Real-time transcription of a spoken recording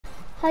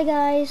Hi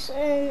guys,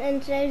 in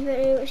today's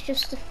video it's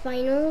just the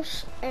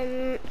finals,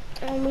 and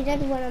we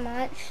did win a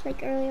match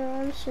like earlier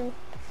on, so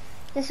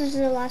this is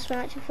the last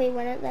match. If we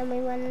win it, then we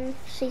win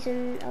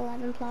season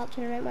 11 plat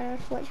tournament winner,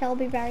 which I'll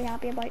be very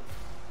happy about.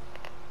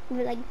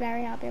 Like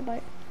very happy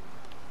about.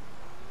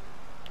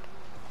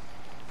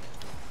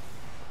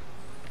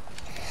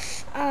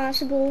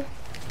 It's a goal.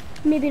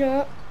 Maybe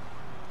not.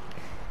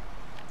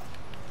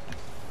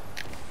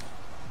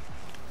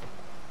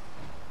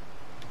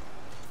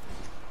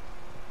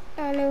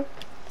 I know.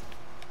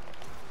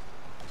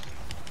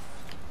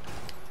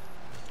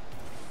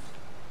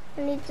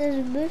 I need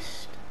this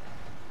boost.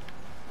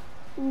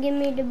 Give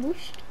me the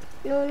boost.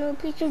 No,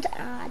 please don't.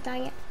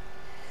 Dang it.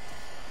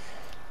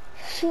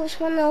 So it's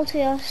 1-0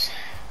 to us.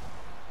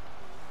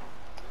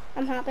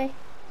 I'm happy.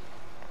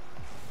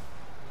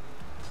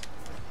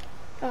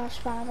 Oh, that's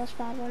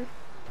bad one.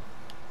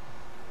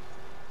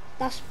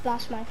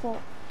 That's my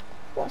fault.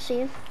 What a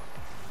save.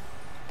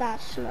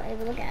 That's not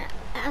able to get.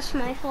 That's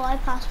my fault, I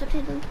passed it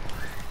to them.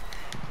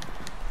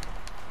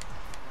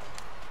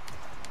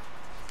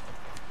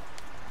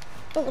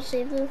 Oh, we'll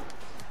save though.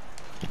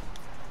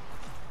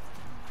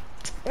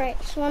 Right,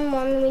 it's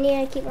 1-1. We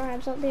need to keep our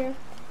heads up here.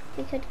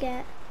 We could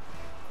get.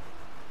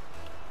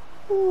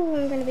 Ooh,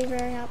 I'm gonna be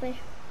very happy.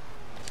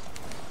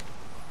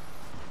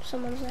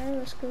 Someone's there,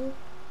 let's go.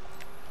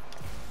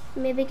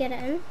 Maybe get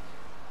it in.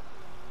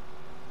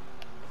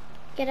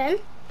 Get in?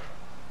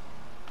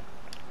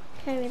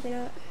 Okay, maybe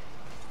not.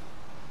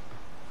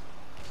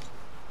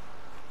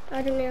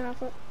 I don't know how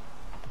to.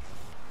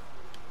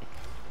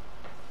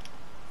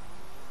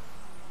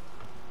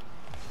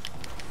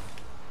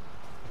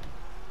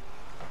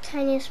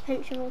 Tiniest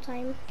pinch of all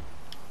time.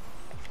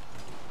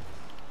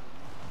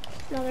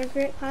 Another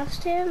great pass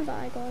to him, but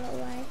I got it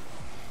away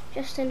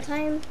just in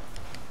time.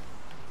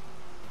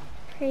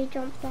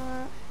 Pre-jump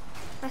that,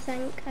 I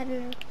think. I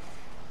don't know.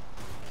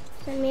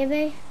 So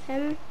maybe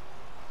him.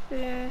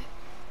 Nah.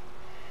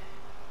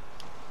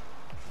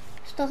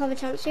 Still have a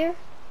chance here.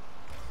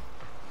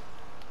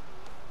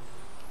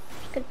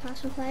 Good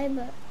pass and play,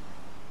 but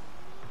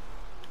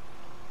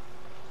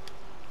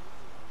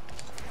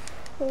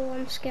oh,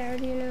 I'm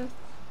scared. You know,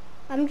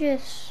 I'm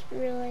just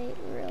really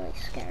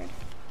scared.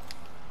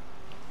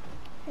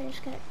 I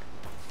just got.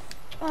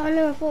 Oh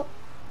no! I thought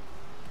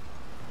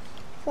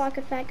I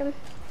could fake him.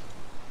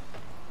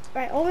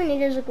 Right, all we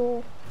need is a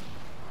goal.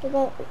 We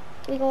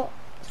got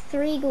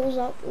 3 goals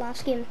up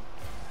last game.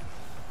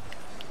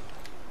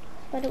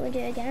 Why don't we do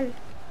it again?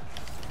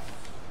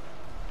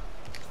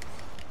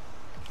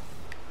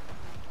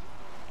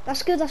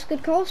 That's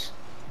good cross.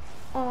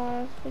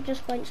 Oh, it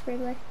just bounced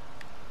briefly.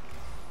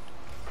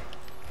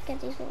 Get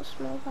these little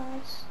small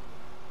pads.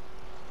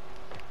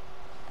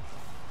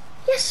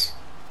 Yes!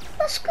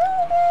 Let's go!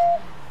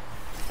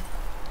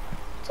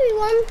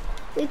 2-1.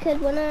 We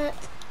could win it.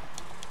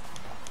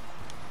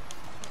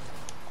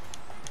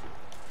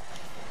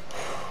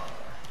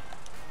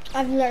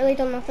 I've literally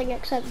done nothing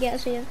except get a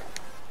save.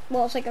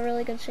 Well, it's like a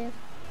really good save.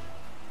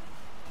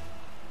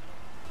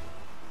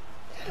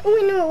 Oh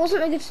wait, no, it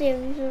wasn't a good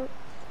save.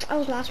 That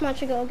was last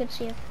match I got a good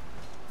save.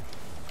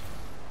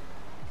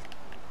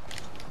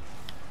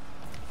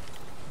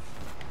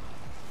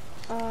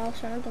 Oh, I was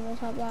trying to double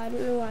tap that. I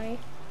don't know why.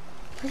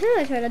 I think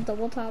I tried to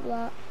double tap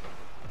that.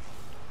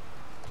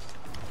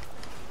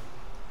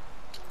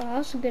 Oh,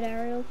 that's a good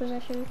aerial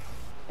position.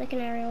 They can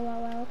aerial that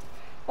well.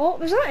 Oh,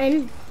 was that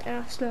in?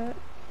 Ah, it's not.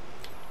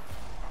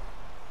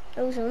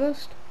 It was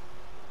almost.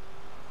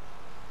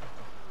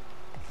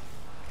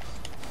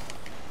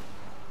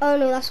 Oh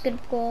no, that's a good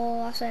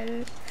goal. That's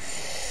in.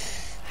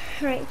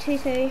 Right,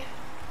 2-2.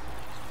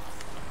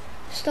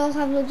 Still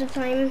have loads of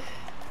time.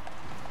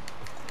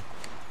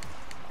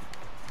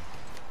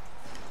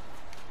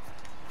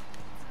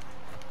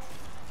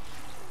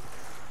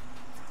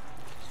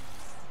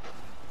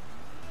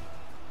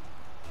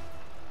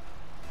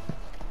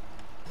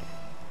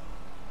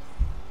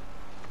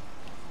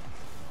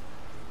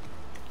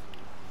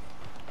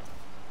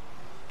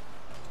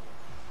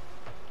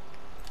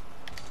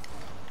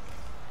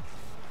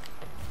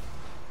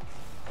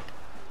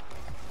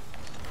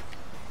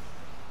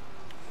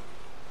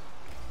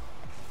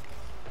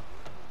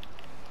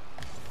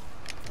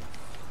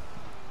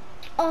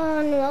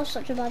 Oh no, that was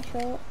such a bad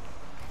shot.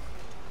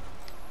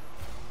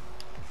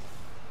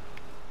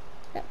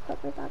 Yep,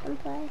 put me back in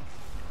play.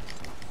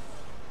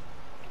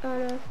 Oh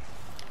no.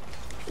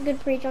 Good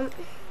pre-jump.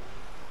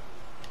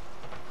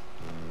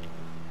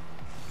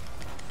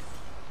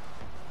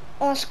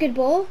 Oh, it's a good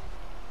ball.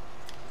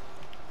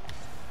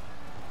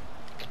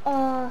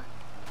 Oh,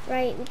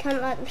 right, we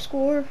can't let them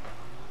score.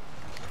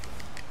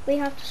 We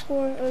have to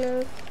score, oh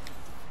no.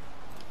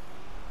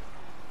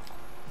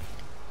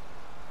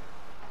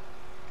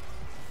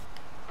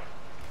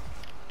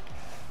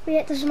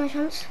 Wait, this is my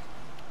chance.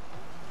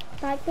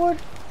 Backboard.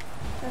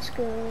 Let's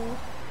go.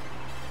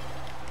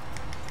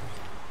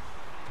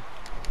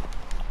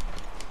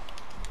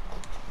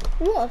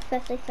 What a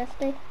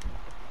 50-50.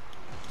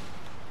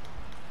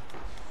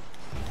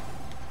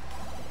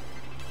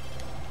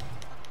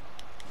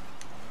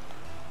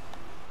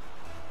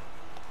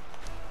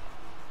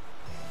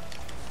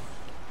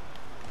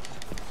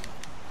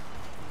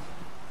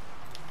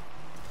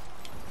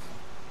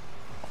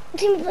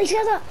 Team, please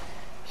get that.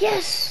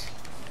 Yes.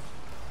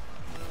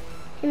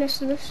 He missed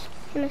the boost.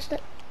 He missed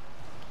it.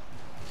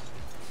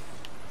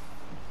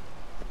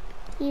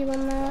 He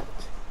won that.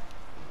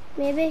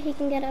 Maybe he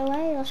can get it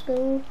away. Let's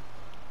go.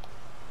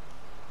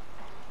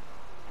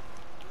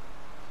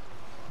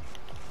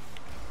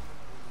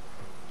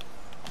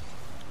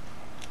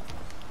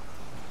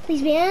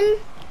 Please be in.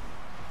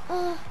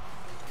 Oh.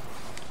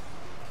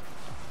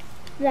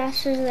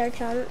 This is their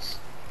chance.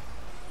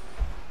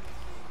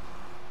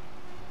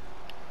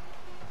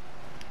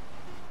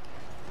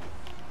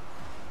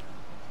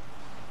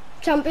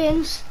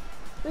 Champions.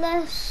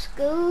 Let's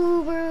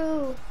go,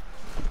 bro.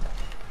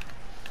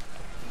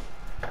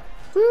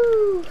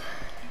 Woo.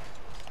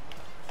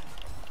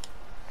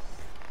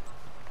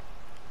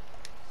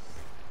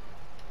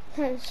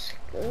 Let's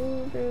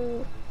go,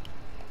 bro.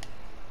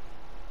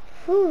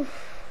 Whew.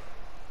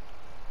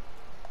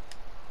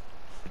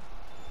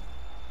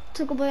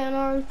 Took about an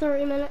hour and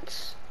 30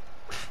 minutes.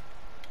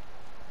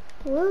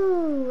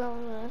 Woo, that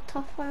was a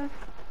tough one.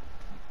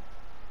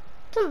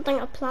 Didn't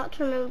think a plat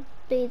tournament would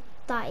be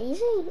that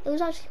easy. It was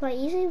actually quite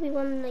easy. We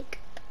won like,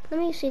 let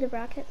me see the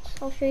brackets.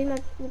 I'll show you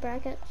the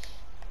brackets.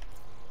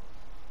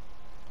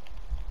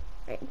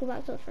 Right, go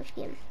back to the first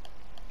game.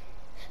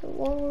 So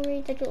what were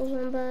we? Digital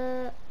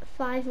Zumba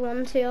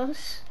 5-1 to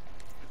us.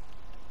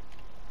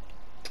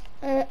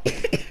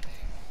 4-0.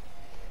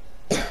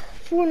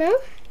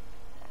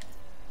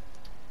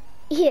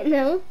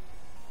 8-0.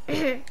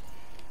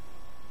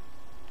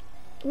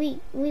 we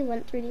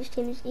went through these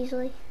teams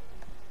easily.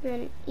 And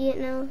then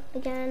 8-0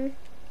 again.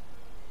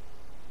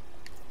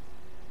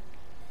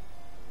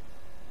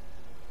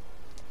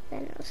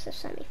 Then it was the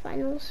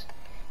semi-finals.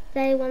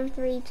 They won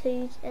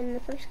 3-2 in the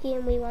first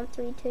game, we won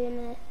 3-2 in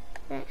the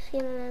next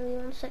game, and then we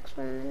won 6-1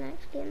 in the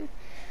next game.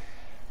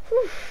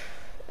 Whew.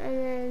 And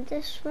then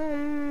this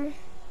one,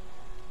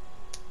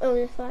 oh,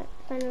 the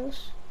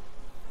finals.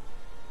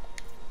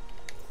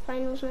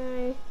 Finals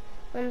now,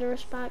 Under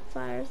Respect,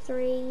 Fire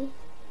 3.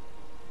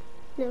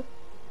 No.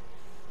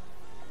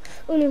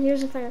 Oh no,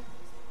 here's the final.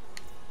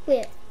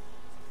 Wait.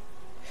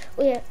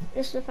 Oh yeah,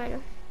 this is the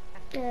final.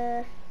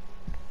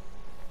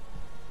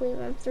 We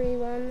won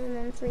 3-1 and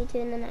then 3-2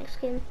 in the next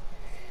game.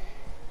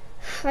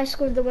 I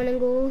scored the winning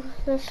goal.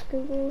 Let's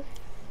go.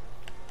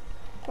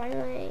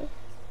 Finally.